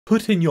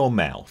put in your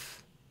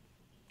mouth.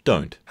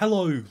 Don't.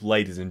 Hello,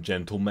 ladies and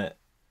gentlemen,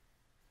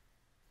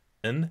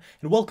 and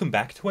welcome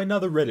back to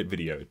another Reddit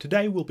video.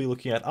 Today we'll be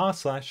looking at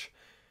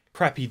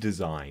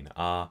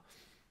r/crappydesign.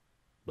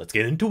 Let's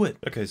get into it.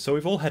 Okay, so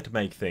we've all had to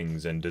make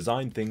things and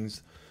design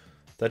things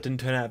that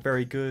didn't turn out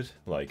very good,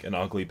 like an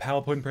ugly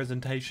PowerPoint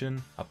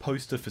presentation, a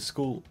poster for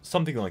school,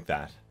 something like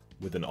that,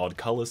 with an odd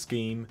color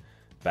scheme,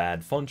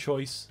 bad font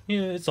choice.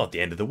 Yeah, it's not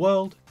the end of the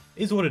world,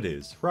 is what it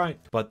is, right?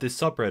 But this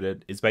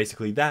subreddit is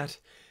basically that,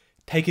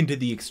 taken to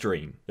the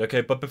extreme.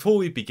 Okay, but before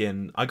we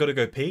begin, I gotta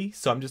go pee,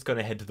 so I'm just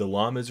gonna head to the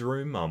llama's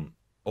room,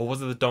 or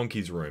was it the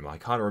donkey's room? I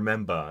can't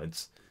remember.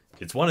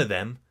 It's one of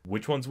them.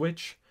 Which one's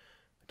which?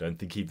 I don't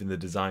think even the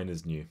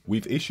designers knew.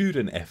 We've issued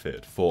an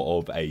effort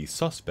of a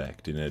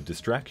suspect in a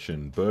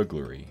distraction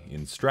burglary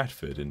in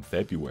Stratford in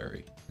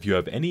February. If you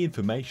have any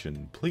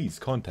information, please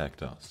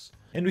contact us.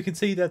 And we can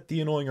see that the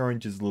annoying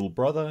orange's little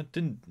brother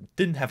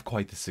didn't have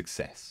quite the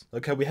success.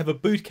 Okay, we have a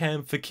boot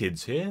camp for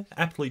kids here,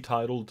 aptly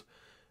titled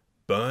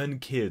Burn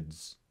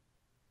Kids.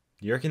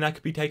 You reckon that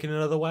could be taken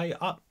another way?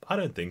 I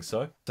don't think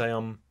so. Say,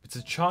 it's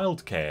a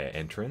childcare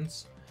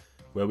entrance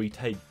where we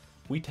take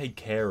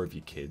care of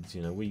your kids,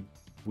 you know, we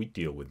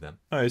deal with them.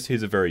 Oh, so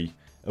here's a very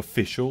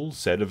official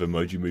set of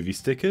Emoji Movie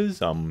stickers.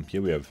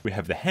 Here we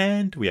have the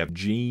hand, we have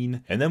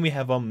Gene, and then we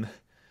have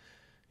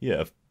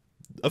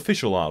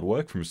official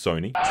artwork from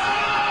Sony.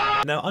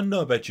 Now, I don't know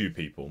about you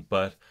people,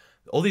 but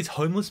all these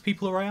homeless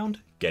people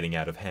around, getting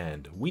out of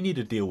hand. We need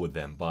to deal with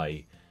them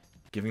by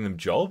giving them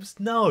jobs?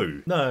 No,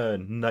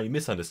 you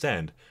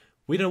misunderstand.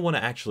 We don't want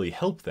to actually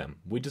help them.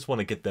 We just want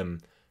to get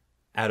them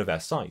out of our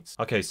sights.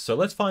 Okay, so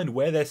let's find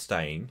where they're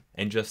staying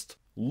and just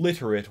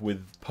litter it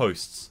with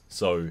posts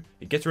so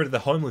it gets rid of the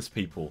homeless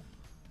people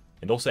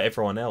and also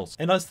everyone else.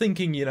 And I was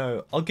thinking, you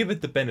know, I'll give it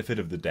the benefit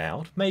of the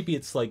doubt. Maybe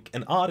it's like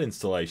an art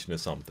installation or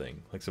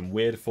something, like some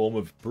weird form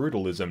of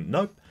brutalism.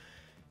 Nope,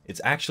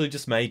 it's actually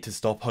just made to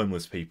stop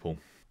homeless people.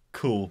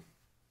 Cool.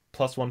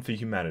 +1 for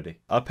humanity.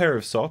 A pair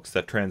of socks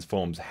that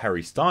transforms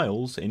Harry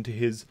Styles into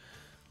his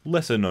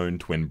lesser known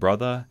twin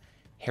brother,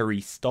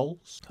 Harry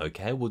Stoles.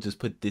 Okay, we'll just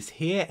put this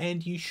here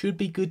and you should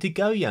be good to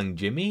go, young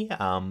Jimmy.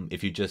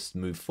 If you just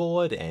move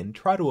forward and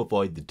try to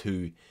avoid the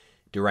two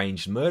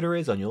deranged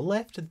murderers on your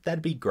left,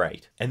 that'd be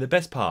great. And the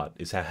best part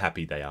is how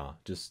happy they are.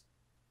 Just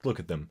look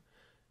at them.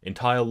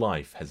 Entire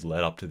life has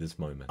led up to this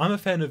moment. I'm a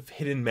fan of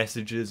hidden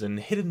messages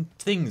and hidden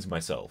things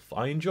myself.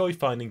 I enjoy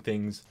finding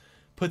things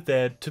put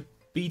there to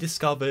be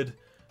discovered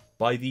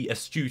by the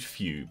astute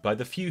few, by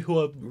the few who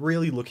are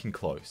really looking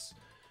close.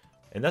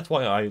 And that's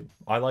why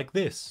I like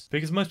this.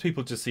 Because most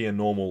people just see a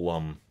normal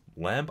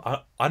lamp.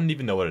 I don't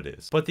even know what it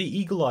is. But the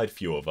eagle-eyed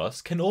few of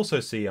us can also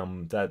see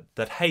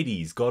that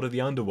Hades, god of the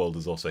underworld,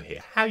 is also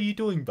here. How you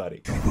doing,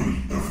 buddy? You will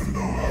never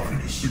know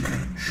happiness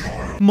again,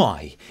 child.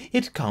 My,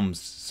 it comes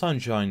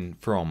sunshine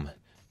from,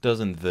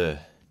 doesn't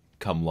the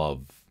come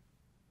love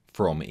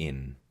from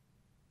in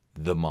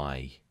the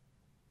my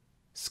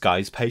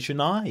sky's patient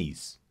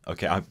eyes?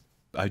 Okay,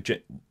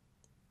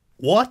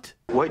 what?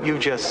 What you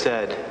just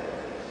said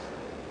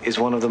is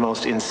one of the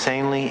most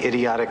insanely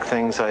idiotic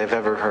things I have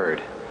ever heard.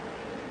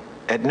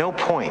 At no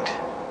point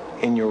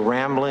in your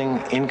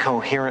rambling,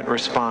 incoherent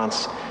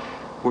response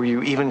were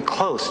you even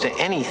close to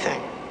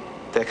anything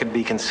that could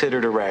be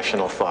considered a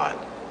rational thought.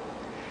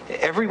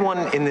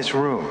 Everyone in this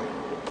room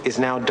is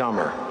now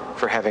dumber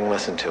for having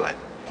listened to it.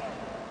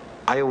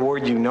 I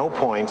award you no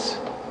points,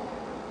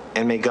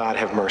 and may God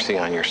have mercy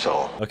on your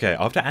soul. Okay,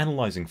 after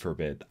analyzing for a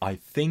bit, I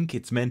think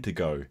it's meant to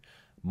go,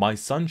 my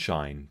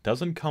sunshine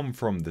doesn't come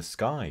from the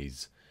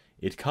skies.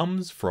 It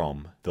comes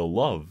from the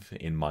love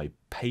in my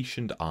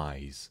patient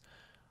eyes.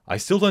 I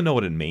still don't know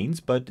what it means,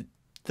 but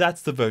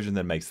that's the version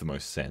that makes the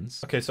most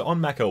sense. Okay, so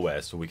on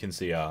macOS, we can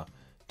see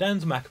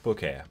Dan's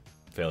MacBook Air.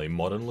 Fairly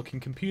modern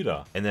looking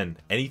computer. And then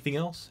anything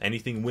else?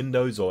 Anything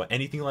Windows or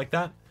anything like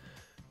that?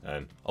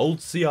 An old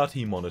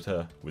CRT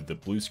monitor with the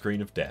blue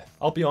screen of death.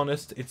 I'll be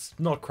honest, it's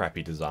not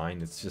crappy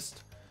design, it's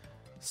just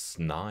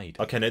snide.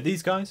 Okay, now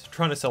these guys are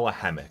trying to sell a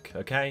hammock,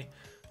 okay?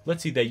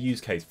 Let's see their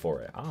use case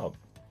for it. Oh,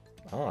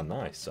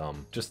 nice.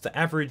 Just the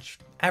average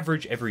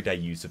everyday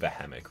use of a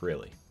hammock,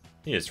 really.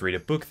 You just read a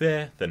book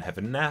there, then have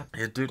a nap.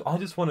 Yeah, dude, I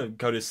just want to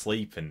go to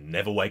sleep and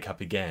never wake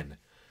up again.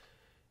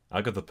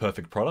 I got the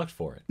perfect product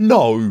for it.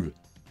 No!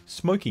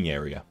 Smoking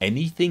area.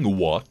 Anything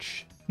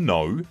watch?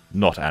 No.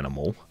 Not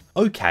animal.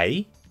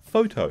 Okay.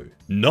 Photo.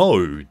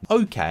 No.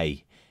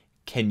 Okay.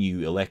 Can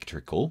you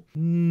electrical?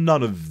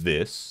 None of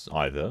this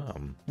either.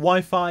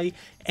 Wi-Fi?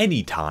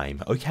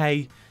 Anytime,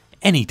 okay?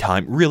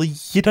 Anytime. Really,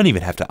 you don't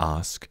even have to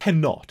ask.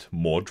 Cannot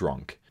more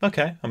drunk.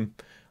 Okay, I'm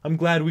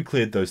glad we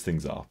cleared those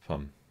things up.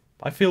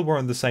 I feel we're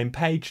on the same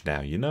page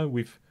now, you know?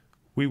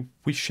 We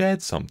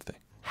shared something.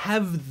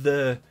 Have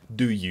the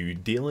do you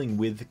dealing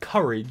with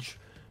courage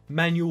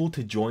manual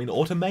to join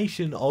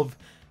automation of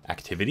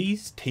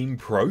activities, team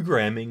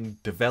programming,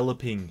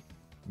 developing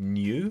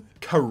new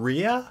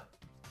career?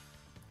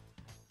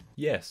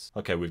 Yes.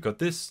 Okay, we've got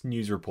this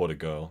news reporter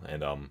girl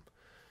and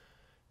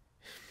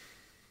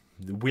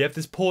we have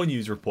this poor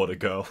news reporter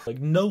girl. Like,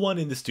 no one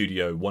in the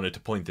studio wanted to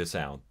point this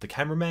out. The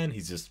cameraman,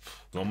 he's just,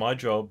 not my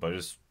job, I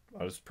just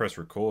press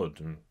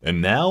record.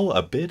 And now,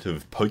 a bit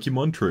of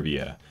Pokemon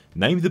trivia.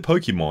 Name the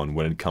Pokemon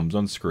when it comes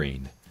on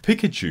screen.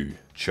 Pikachu,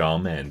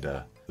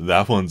 Charmander.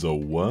 That one's a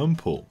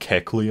Wurmple.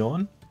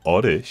 Kecleon,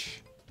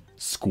 Oddish,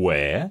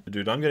 Square.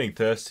 Dude, I'm getting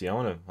thirsty. I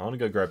wanna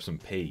go grab some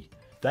pee.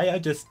 They are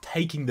just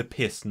taking the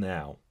piss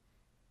now.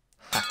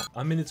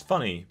 I mean, it's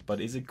funny, but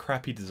is it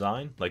crappy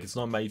design? Like, it's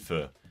not made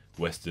for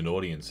Western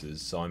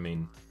audiences, so I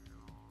mean,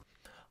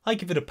 I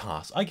give it a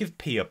pass. I give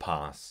P a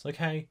pass,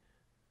 okay?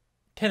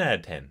 10 out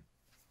of 10.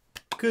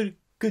 Good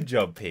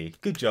job, P.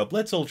 Good job.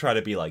 Let's all try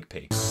to be like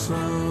P.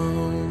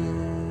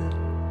 Sound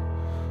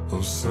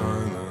of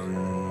silence.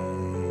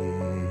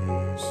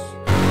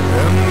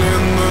 And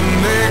in the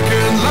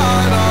naked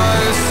light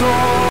I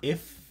saw.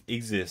 If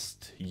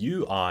exist,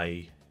 you,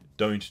 I,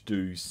 don't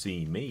do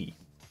see me.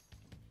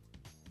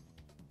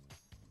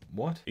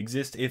 What?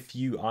 Exist if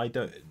you, I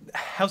don't...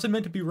 How's it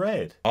meant to be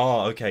read?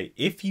 Oh, okay.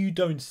 If you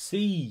don't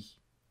see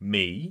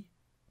me,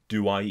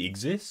 do I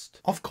exist?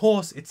 Of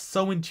course, it's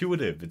so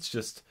intuitive. It's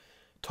just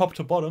top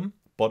to bottom,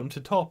 bottom to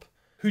top.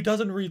 Who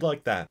doesn't read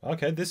like that?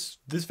 Okay, this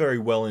very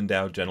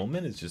well-endowed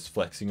gentleman is just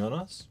flexing on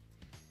us.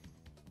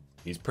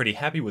 He's pretty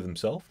happy with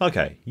himself.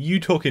 Okay, you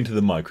talk into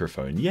the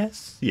microphone.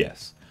 Yes,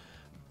 yes.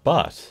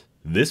 But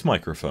this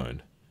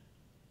microphone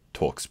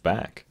talks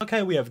back.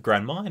 Okay, we have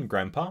Grandma and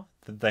Grandpa.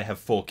 They have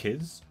 4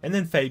 kids. And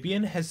then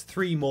Fabian has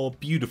 3 more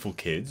beautiful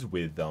kids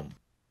with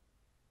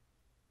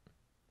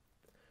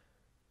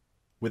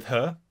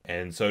her.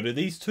 And so do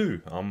these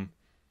 2.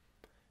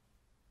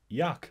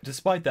 Yuck.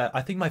 Despite that,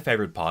 I think my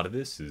favorite part of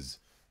this is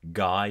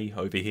Guy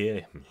over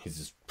here.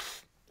 He's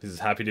just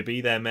happy to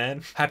be there,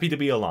 man. Happy to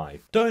be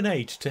alive.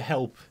 Donate to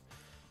help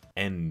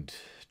end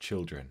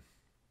children.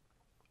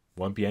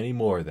 Won't be any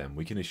more of them.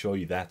 We can assure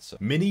you that. So.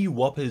 Mini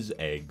Whoppers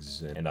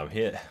eggs. And I'm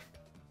here.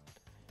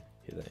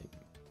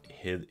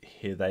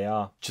 Here they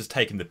are. Just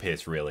taking the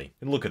piss, really.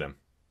 And look at him.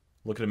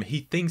 Look at him.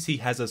 He thinks he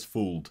has us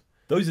fooled.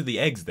 Those are the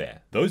eggs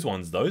there. Those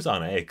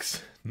aren't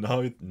eggs.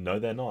 No,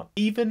 they're not.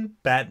 Even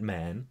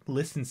Batman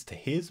listens to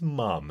his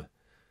mum.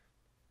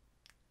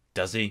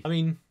 Does he? I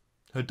mean,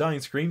 her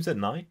dying screams at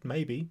night,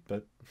 maybe,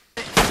 but...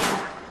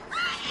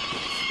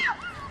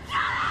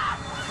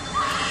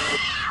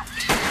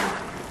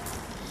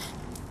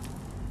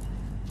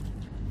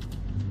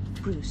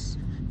 Bruce.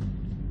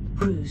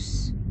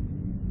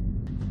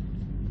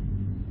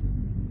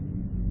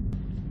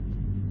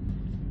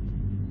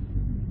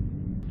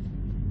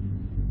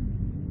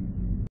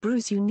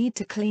 Bruce, you need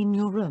to clean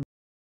your room.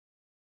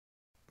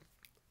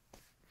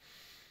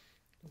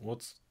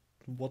 What's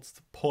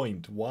the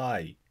point?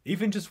 Why?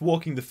 Even just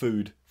walking the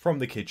food from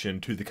the kitchen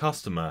to the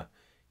customer,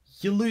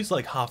 you lose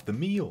like half the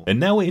meal. And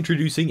now we're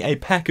introducing a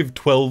pack of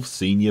 12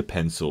 senior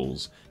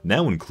pencils,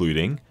 now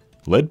including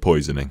lead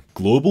poisoning.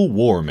 Global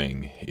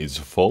warming is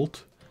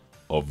fault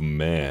of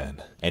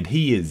man, and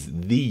he is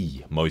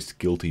the most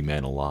guilty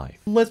man alive.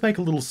 Let's make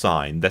a little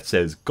sign that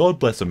says God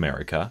bless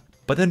America,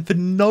 but then for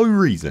no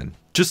reason,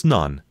 just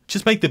none.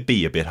 Just make the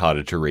B a bit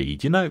harder to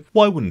read, you know,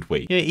 why wouldn't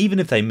we? Yeah, even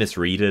if they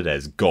misread it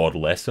as God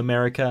bless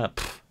America,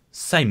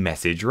 same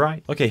message,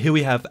 right? Okay, here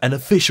we have an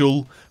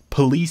official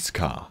police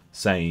car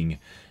saying,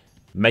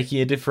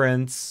 making a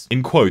difference,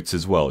 in quotes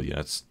as well, you know,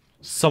 it's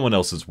someone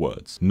else's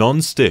words.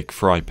 Non-stick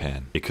fry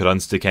pan. It could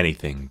unstick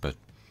anything, but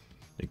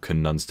it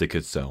couldn't unstick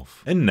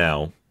itself. And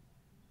now,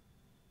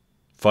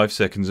 5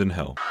 seconds in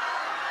hell.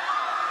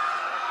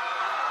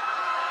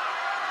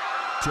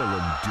 Tell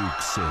him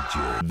Duke sent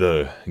you.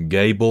 The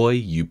gay boy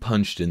you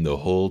punched in the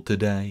hole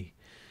today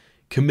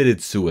committed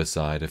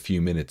suicide a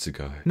few minutes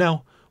ago.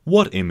 Now,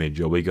 what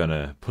image are we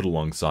gonna put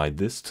alongside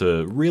this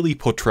to really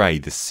portray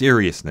the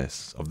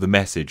seriousness of the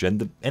message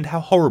and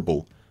how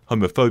horrible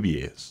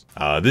homophobia is?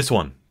 This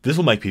one. This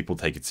will make people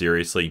take it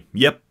seriously.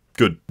 Yep,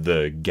 good.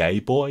 The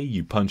gay boy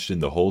you punched in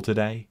the hole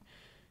today,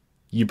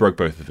 you broke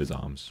both of his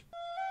arms.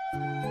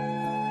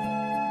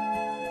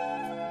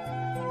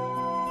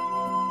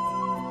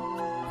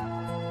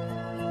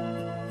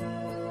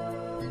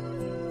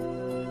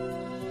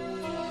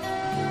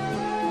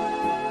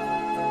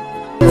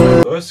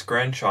 First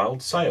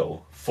grandchild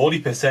sale.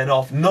 40%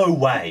 off. No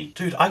way.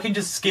 Dude, I can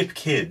just skip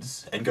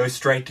kids and go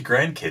straight to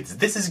grandkids.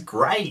 This is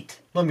great.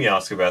 Let me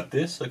ask about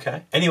this,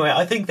 okay? Anyway,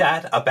 I think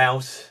that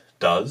about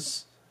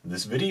does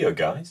this video,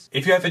 guys.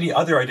 If you have any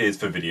other ideas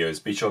for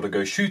videos, be sure to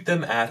go shoot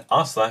them at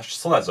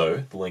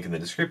r/Slazo, the link in the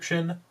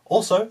description.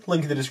 Also,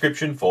 link in the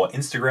description for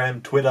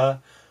Instagram, Twitter,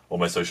 or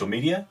my social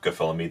media. Go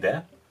follow me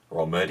there,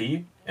 or I'll murder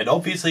you. And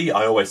obviously,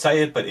 I always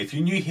say it, but if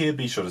you're new here,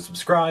 be sure to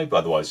subscribe.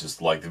 Otherwise,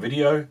 just like the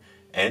video.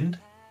 And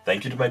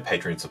thank you to my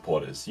Patreon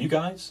supporters. You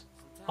guys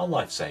are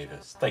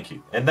lifesavers. Thank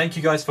you. And thank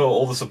you guys for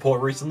all the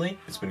support recently.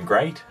 It's been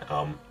great.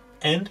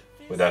 And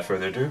without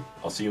further ado,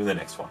 I'll see you in the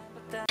next one.